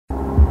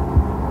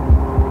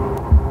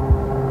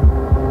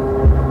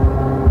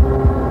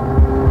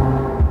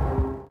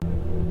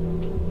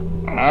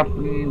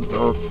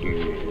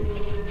Okay.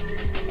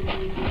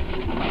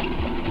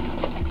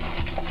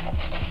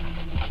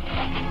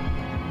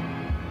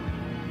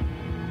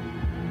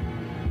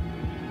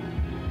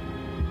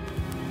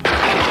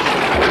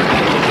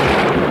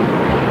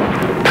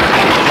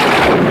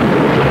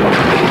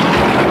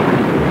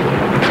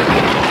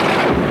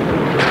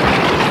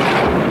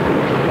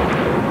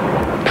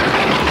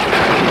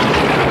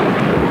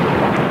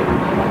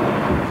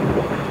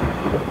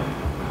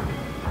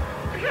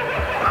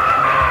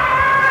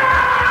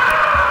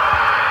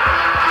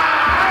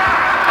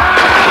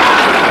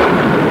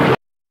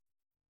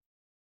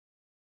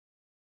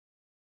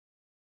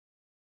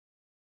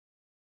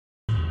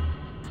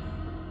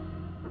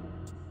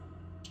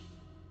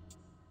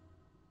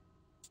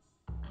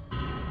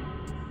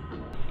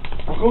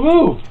 Uncle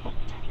Lou!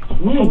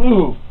 Uncle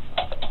Lou!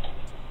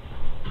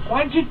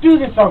 Why'd you do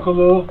this, Uncle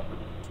Lou?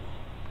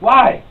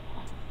 Why?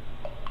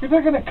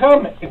 They're gonna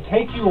come and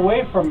take you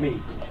away from me.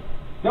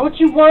 Is that what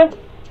you want?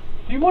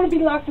 Do you want to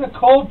be locked in a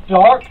cold,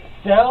 dark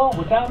cell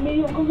without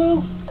me, Uncle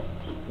Lou?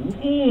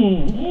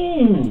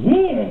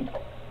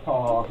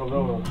 Oh, Uncle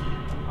Lou.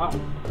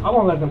 I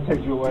won't let them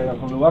take you away,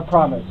 Uncle Lou. I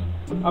promise.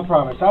 I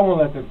promise. I won't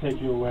let them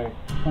take you away.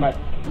 But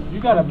you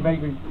gotta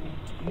make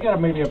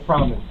me a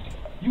promise.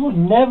 You will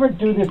never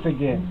do this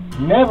again.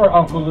 Never,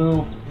 Uncle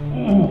Lou.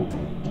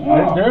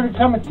 They're gonna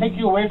come and take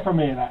you away from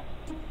me, and I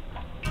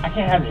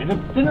can't have it.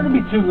 Then it'll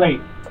be too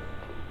late.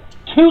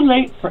 Too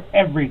late for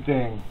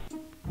everything.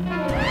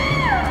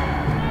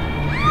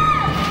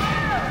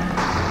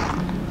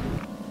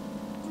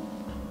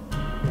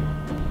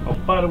 Oh,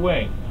 by the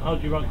way,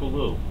 how's your Uncle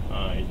Lou?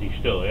 Is he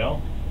still ill?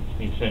 I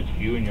mean, since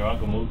you and your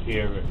uncle moved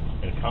here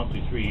in a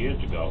country 3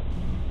 years ago,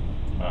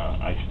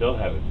 I still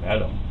haven't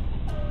met him.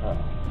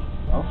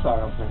 I'm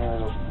sorry, Uncle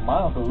Henry.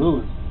 My Uncle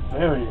Lou is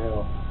very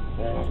ill,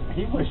 and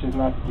he wishes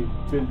not to be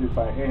visited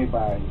by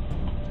anybody.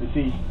 You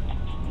see,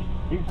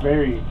 he's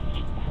very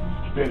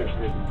bitter.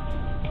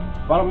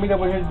 If I don't meet up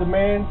with his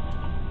demands,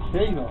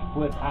 he's gonna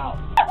flip out.